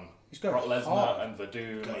off on He's going Brock Lesnar hard. and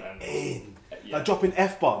Verdun Going and in. yeah. Like dropping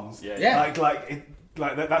f bombs. Yeah.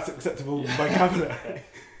 Like that's acceptable vocabulary.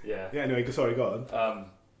 Yeah. Yeah. Anyway, sorry, go on.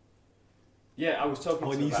 Yeah, I was talking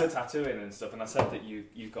Oh, to and him you about said- tattooing and stuff, and I said that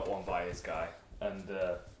you've got one by his guy, and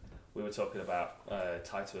we were talking about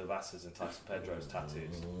Taito Ivas's and Tyson Pedro's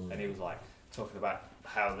tattoos, and he was like talking about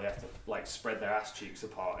how they have to like spread their ass cheeks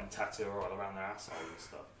apart and tattoo all around their asshole and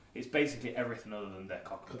stuff. It's basically everything other than their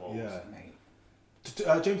cock and balls. Yeah.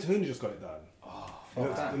 Mate. James Hoon just got it done. Oh,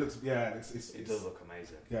 It looks. Yeah. it does look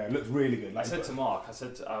amazing. Yeah, it looks really good. I said to Mark,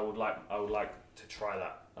 I would like to try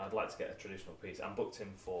that. I'd like to get a traditional piece. I'm booked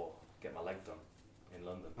him for get my leg done in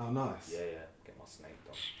London. Oh, nice. Yeah, get my snake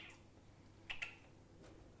done.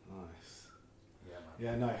 Nice. Yeah,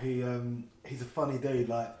 man. Yeah, no, he's a funny dude.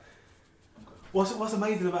 Like, what's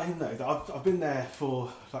amazing about him though is that I've been there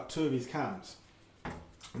for like 2 of his camps,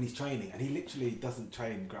 and he's training, and he literally doesn't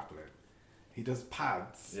train grappling. He does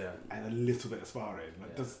pads and a little bit of sparring.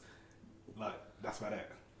 That's about it.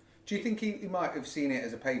 Do you think he might have seen it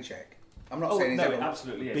as a paycheck? I'm not Oh saying he's no, ever...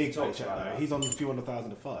 absolutely. Yeah, Big he talks paycheck about though. that. He's on a few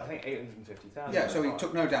 100,000 a fight. I think 850,000. Yeah, so he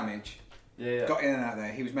took no damage, Yeah. got in and out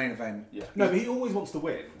there, he was main event. Yeah. No, but he always wants to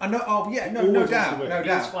win. I know, oh yeah, no Always wants doubt, to win. no He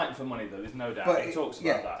is doubt. fighting for money though. There's no doubt. But He talks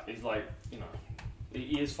about that. He's like,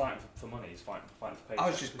 he is fighting for money. He's fighting for paycheck. I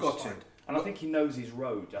was just which is gutted. fine. And I think he knows his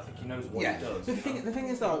road. I think he knows what Yeah. he does. The thing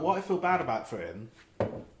is though, what I feel bad about for him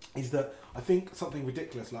is that I think something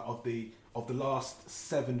ridiculous like of the last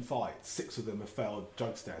 7 fights, 6 of them have failed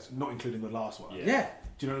drug tests, not including the last one. Yeah. Yeah.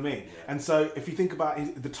 Do you know what I mean? Yeah. And so if you think about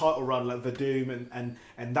the title run, like the Doom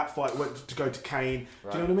and that fight went to go to Kane.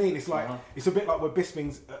 Right. Do you know what I mean? It's like Uh-huh. it's a bit like where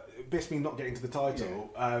Bisping not getting to the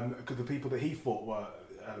title because the people that he fought were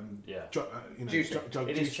Juicy. drug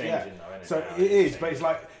It is juice, changing though, isn't it? So now? it is, but it's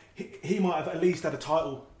like he might have at least had a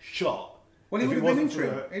title shot. Well, he if would it have been wasn't for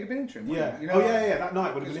interim. He'd have been interim. Yeah. wouldn't he? You know, That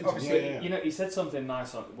night would have been because interesting. obviously- Yeah. He said something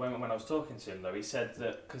nice when I was talking to him though. He said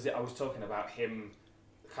that because I was talking about him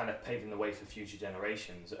kind of paving the way for future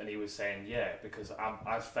generations, and he was saying, because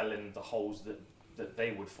I fell in the holes that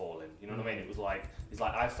they would fall in. You know what I mean? It was like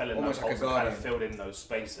I fell in Almost those like a holes and kind of guardian. filled in those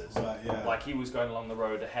spaces. Right, yeah. Like he was going along the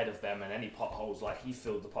road ahead of them, and any potholes, like he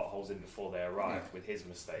filled the potholes in before they arrived with his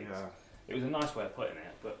mistakes. Yeah. It was a nice way of putting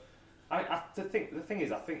it, but the thing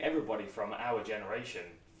is, I think everybody from our generation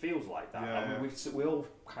feels like that. Yeah, I mean, we all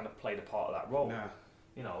kind of played a part of that role. Yeah.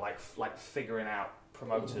 You know, like figuring out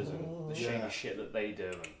promoters and the shady shit that they do.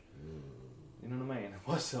 And, you know what I mean?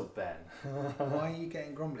 What's up, Ben? Why are you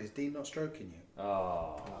getting grumbly? Is Dean not stroking you?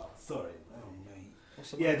 Oh, Sorry. Oh, mate.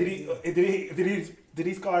 what's the Yeah, matter did with he did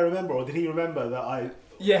his guy remember, or did he remember that I?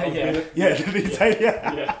 Yeah. Yeah, did he say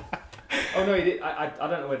yeah? Yeah. Oh no, he did. I don't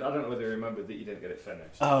know. I don't know whether he remembered that you didn't get it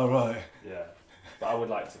finished. Oh right. Yeah, but I would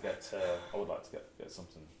like to get. Get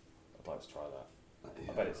something. I'd like to try that.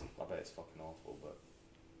 I bet it's fucking awful, but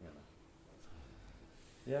you know.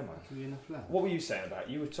 Yeah, man. Give you enough left. What were you saying about?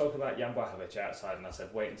 You were talking about Jan Blachowicz outside, and I said,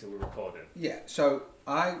 wait until we're recording. Yeah, so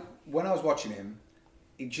when I was watching him,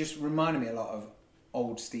 it just reminded me a lot of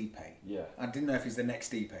old Stipe. Yeah. I didn't know if he's the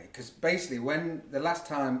next Stipe, because basically when the last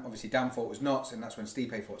time, obviously Dan fought was nuts, and that's when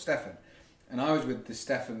Stipe fought Stefan. And I was with the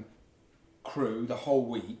Stefan crew the whole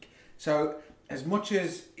week. So as much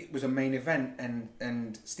as it was a main event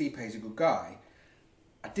and Stipe's a good guy,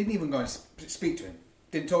 I didn't even go and speak to him.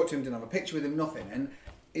 Didn't talk to him, didn't have a picture with him, nothing. And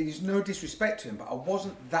it is no disrespect to him, but I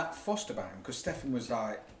wasn't that fussed about him because Stefan was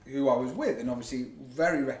like who I was with and obviously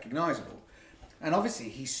very recognisable. And obviously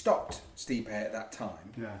he stopped Stipe at that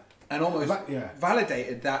time. Yeah. And almost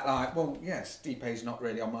validated that, like, well, yes, Stipe's not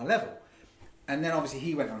really on my level. And then obviously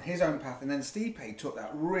he went on his own path, and then Stipe took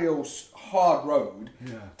that real hard road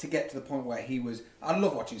to get to the point where he was. I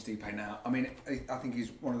love watching Stipe now. I mean, I think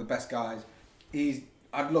he's one of the best guys.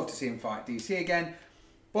 I'd love to see him fight DC again,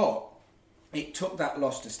 but it took that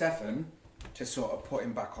loss to Stefan to sort of put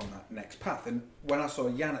him back on that next path. And when I saw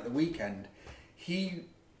Jan at the weekend, he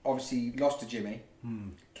obviously lost to Jimmy,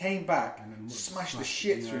 came back, and smashed the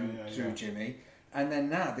shit through Jimmy, and then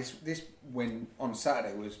now this win on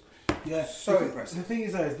Saturday was so impressive. The thing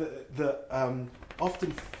is, though, is that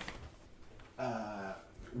often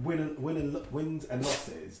wins and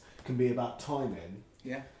losses can be about timing.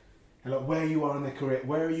 Yeah. And like where you are in their career,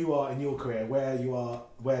 where you are in your career, where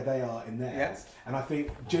they are in theirs. Yeah. And I think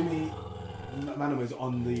Jimmy Manuel was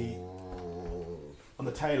on the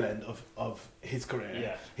tail end of his career.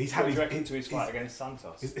 Yeah. He's What do you reckon to his fight against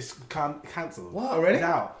Santos? It's cancelled. What? Oh, really? He's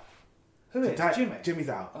out. Who is? Jimmy? Jimmy's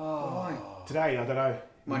out. Why? Today, I don't know.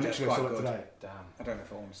 Mind you, Literally, that's I saw quite it good. today. Damn. I don't know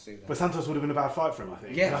if I want to see that. But Santos would have been a bad fight for him, I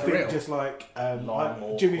think. Yeah, and I for think real. just like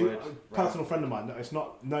Long, Jimmy, awkward, personal friend of mine. It's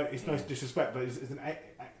no disrespect, but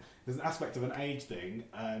there's an aspect of an age thing,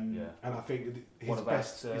 and I think his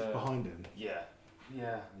best is behind him. Yeah, you're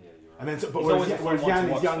right. And then, but He's whereas Jan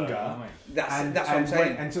is younger, That's what I'm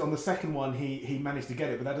saying. And so on the second one, he managed to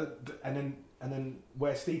get it, but and then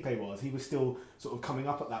where Stipe was, he was still sort of coming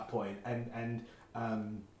up at that point,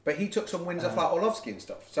 But he took some wins off like Orlovsky and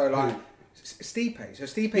stuff. So like Stipe. So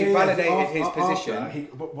Stipe Yeah, validated his after position.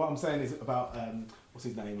 But what I'm saying is about what's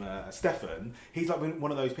his name, Stefan. He's like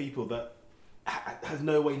one of those people that has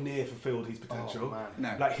no way near fulfilled his potential. Oh, man.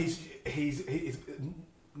 No. Like he's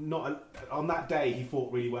not on that day. He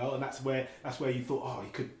fought really well, and that's where you thought, oh,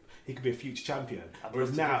 he could be a future champion. I'd love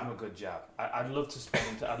to give him a good jab. I'd love to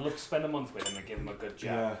spend a month with him and give him a good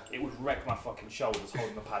jab. Yeah. It would wreck my fucking shoulders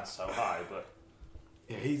holding the pads so high, but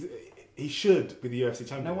Yeah, he should be the UFC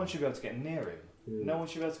champion. no one should be able to get near him. No one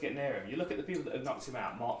should be able to get near him. You look at the people that have knocked him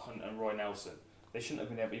out, Mark Hunt and Roy Nelson. They shouldn't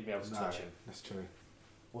have been able to touch him. That's true.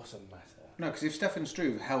 What's the matter? No, because if Stefan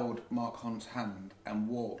Struve held Mark Hunt's hand and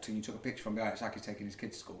walked and you took a picture from behind, it's like he's taking his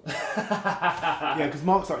kid to school. Yeah, because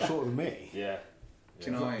Mark's like shorter than me. Yeah. Do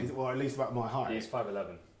you know what I mean? Well, at least about my height. He's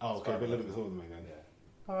 5'11". Oh, okay, but a little bit taller than me then. Yeah.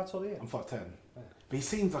 Oh, that's all he is. I'm 5'10". Yeah. But he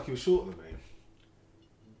seems like he was shorter than me.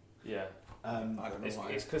 Yeah. I don't know why.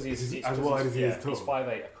 It's because he's as wide as he is tall. He's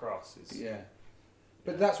 5'8" across. Yeah.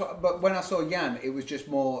 But that's what. But when I saw Jan, it was just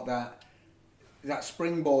more that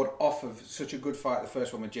springboard off of such a good fight, the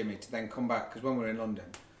first one with Jimmy, to then come back. Because when we were in London,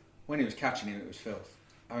 when he was catching him, it was filth.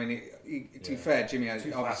 I mean, to be fair, Jimmy has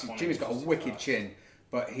obviously Jimmy's got a wicked chin,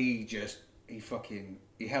 but he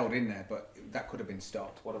held in there. But that could have been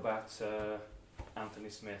stopped. What about Anthony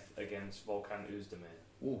Smith against Volkan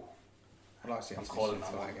Oezdemir? Ooh, I'd like to see I'm Anthony calling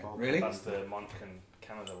Smith that fight one. again. Really? That's the Montcan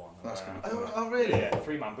Canada one. That's where, gonna be Oh, really? Yeah,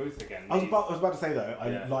 3-man booth again. I was about to say though, I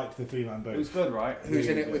Yeah. liked the 3-man booth. It was good, right? Who's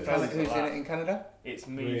in it Really with good. Who's in it in Canada? It's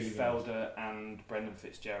me, Really good. Felder, and Brendan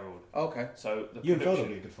Fitzgerald. Okay. So the You and Felder would production...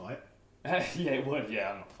 be a good fight. Yeah, it would.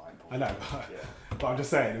 Yeah, I'm not fighting. I know, Yeah. but I'm just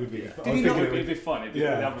saying it would be. Yeah. I was Did he thinking not- It'd be fun. We'd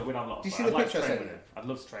have a lot of Did you fun. see the I'd like picture I to train sent with you? him. I'd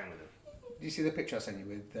love to train with him. Do you see the picture I sent you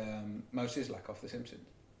with Mo Sislak off The Simpsons?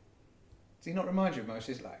 Does he not remind you of Mo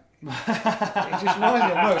Sislak? He just reminds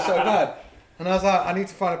me of Mo so bad. And I was like, I need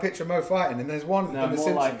to find a picture of Mo fighting. And there's one No, in The more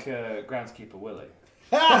Simpsons. like groundskeeper Willie.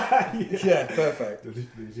 Yeah, perfect.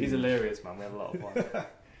 He's hilarious, man. We had a lot of fun.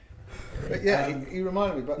 But yeah, he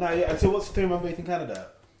reminded me. But No, yeah. So what's the 3-man booth in Canada?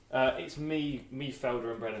 It's me,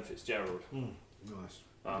 Felder, and Brendan Fitzgerald. Nice.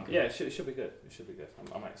 Yeah, it should be good. It should be good.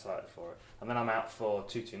 I'm excited for it. And then I'm out for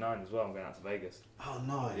 229 as well. I'm going out to Vegas. Oh,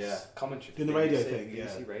 nice. Yeah, commentary. Doing the radio thing, BBC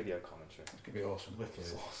yeah. radio commentary. it's gonna be awesome. Wicked.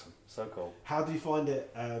 It's awesome. So cool. How do you find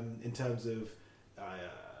it in terms of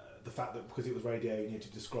the fact that because it was radio, you need to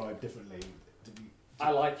describe differently?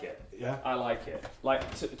 I like it. Yeah. I like it.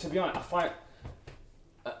 Like to be honest, I find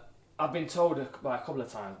I've been told by a couple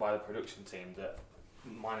of times by the production team that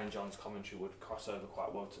mine and John's commentary would cross over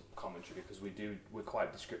quite well to commentary because we're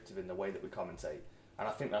quite descriptive in the way that we commentate, And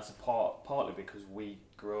I think that's partly because we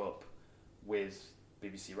grew up with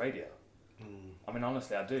BBC Radio. I mean,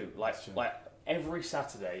 honestly, I do. Like every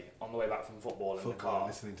Saturday on the way back from football in the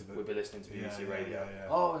car, we'd be listening to BBC Radio. Yeah.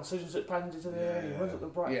 Oh, and such and such passenger today, he runs up the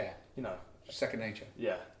bright. Yeah. You know. Second nature.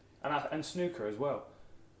 Yeah. And snooker as well.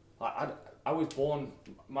 Like I was born.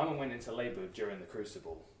 My mum went into labour during the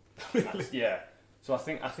Crucible. Really? Yeah. So I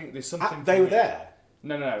think there's something. They were there.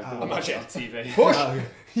 No. They were watching it on TV. Push!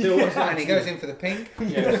 And he goes in for the pink.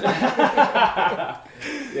 Yeah.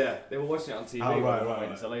 Yeah, they were watching it on TV when right, I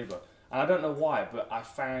went into labour. And I don't know why, but I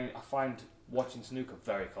find watching snooker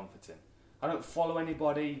very comforting. I don't follow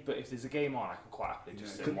anybody, but if there's a game on, I can quite happily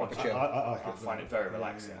just sit and watch it. I find it very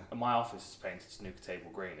relaxing. And my office is painted snooker table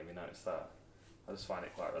green. Have you noticed that? I just find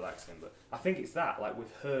it quite relaxing. But I think it's that. Like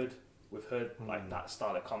we've heard like that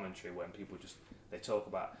style of commentary when people just they talk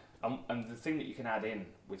about. And the thing that you can add in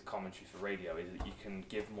with commentary for radio is that you can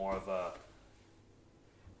give more of a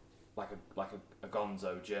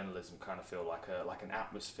gonzo journalism kind of feel, like an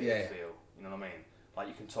atmosphere feel. You know what I mean? Like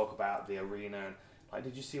you can talk about the arena. And, like,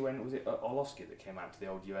 did you see when was it Orlovsky that came out to the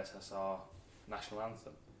old USSR national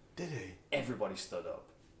anthem? Did he? Everybody stood up.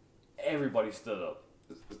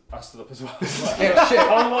 I stood up as well. Yeah, shit. I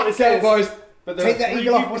don't know what this is, boys. but there Take are that 3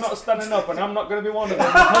 eagle people off. not standing up, and I'm not going to be one of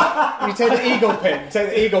them. You take the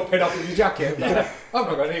eagle pin off of your jacket. I've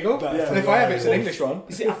not got an eagle. And if I have, it's an English one.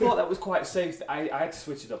 You see, I thought that was quite safe. I had to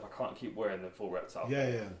switch it up. I can't keep wearing the full reptile.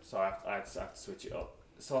 Yeah. So I had to switch it up.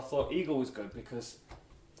 So I thought eagle was good because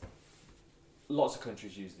lots of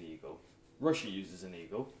countries use the eagle. Russia uses an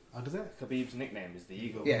eagle. Oh, does it? Khabib's nickname is the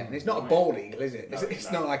eagle. Yeah, and it's not a bald eagle, is it?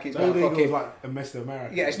 It's not like it's got Bald a eagle's fucking... like a Mr.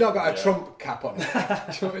 America. Yeah, it's not got a Trump cap on it.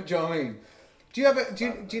 Do you know what I mean? Do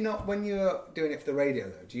you not, when you're doing it for the radio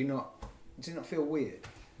though, does it not feel weird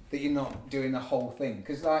that you're not doing the whole thing?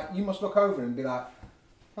 Because like, you must look over and be like,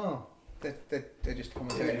 oh, they're just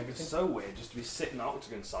commentating everything. It's so weird just to be sitting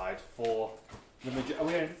octagon side for the majority.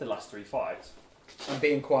 We only did the last 3 fights. And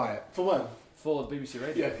being quiet. For when? For the BBC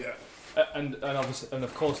Radio. Yeah. And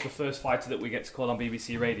of course the first fighter that we get to call on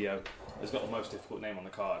BBC Radio has got the most difficult name on the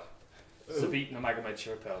card. Zabit Nurmagomedov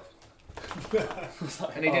Sharipov.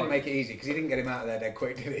 And he didn't make it easy because he didn't get him out of there dead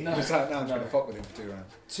quick, did he? No, he was like, no, I'm just going to fuck with him for 2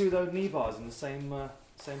 rounds. 2 though knee bars in the same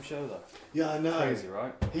show though. Yeah, I know. Crazy,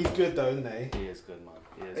 right? He's good though, isn't he? He is good, man.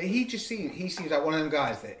 He seems like one of them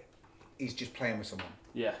guys that he's just playing with someone.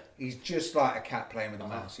 Yeah. He's just like a cat playing with a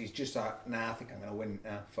mouse. He's just like, nah, I think I'm going to win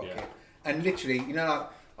now. Fuck it. And literally, you know, like,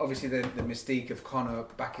 obviously the mystique of Conor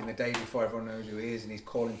back in the day before everyone knows who he is, and he's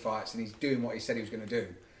calling fights and he's doing what he said he was going to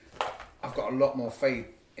do. I've got a lot more faith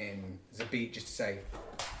in Zabit just to say,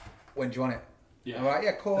 when do you want it? Yeah. All right,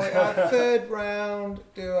 yeah, call it. 3rd round,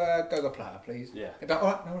 do a go-go platter, please. Yeah. All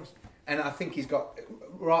right, no worries. And I think he's got,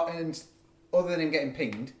 and other than him getting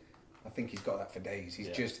pinged, I think he's got that for days. He's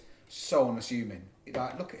just so unassuming.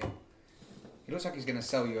 Like, look at him. He looks like he's going to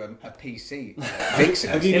sell you a PC.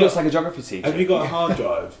 He looks like a geography teacher. Have you got a hard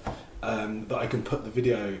drive that I can put the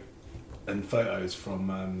video and photos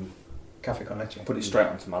from? Cafe con leche. Put it straight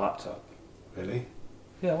onto my laptop. Really?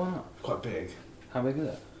 Yeah, why not? It's quite big. How big is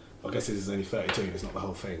it? I guess this is only 32. It's not the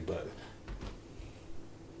whole thing, but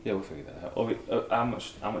yeah, we'll figure that out. Or, how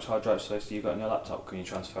much hard drive space do you got on your laptop? Can you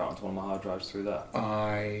transfer it onto one of my hard drives through there?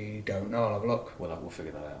 I don't know. I'll have a look. We'll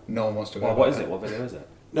figure that out. No one wants to go. Well, what is it? What video is it?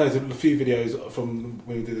 no, there's a few videos from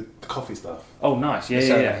when we did the coffee stuff. Oh, nice. Yeah.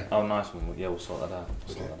 Saturday. Oh, nice one. Yeah, we'll sort that out.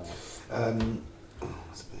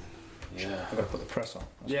 Yeah. I've got to put the press on.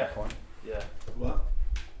 That's Yeah. the point. Yeah. What?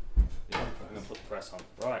 Yeah. I'm gonna put the press on.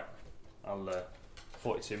 Right. I'll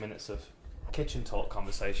 42 minutes of kitchen talk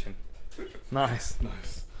conversation. Nice.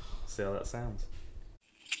 See how that sounds.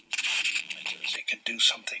 It can do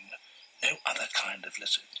something no other kind of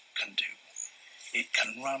lizard can do. It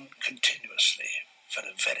can run continuously for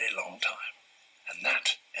a very long time, and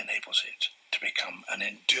that enables it to become an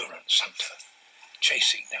endurance hunter,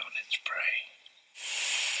 chasing down its prey.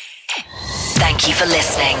 Thank you for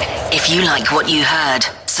listening. If you like what you heard,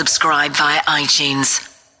 subscribe via iTunes.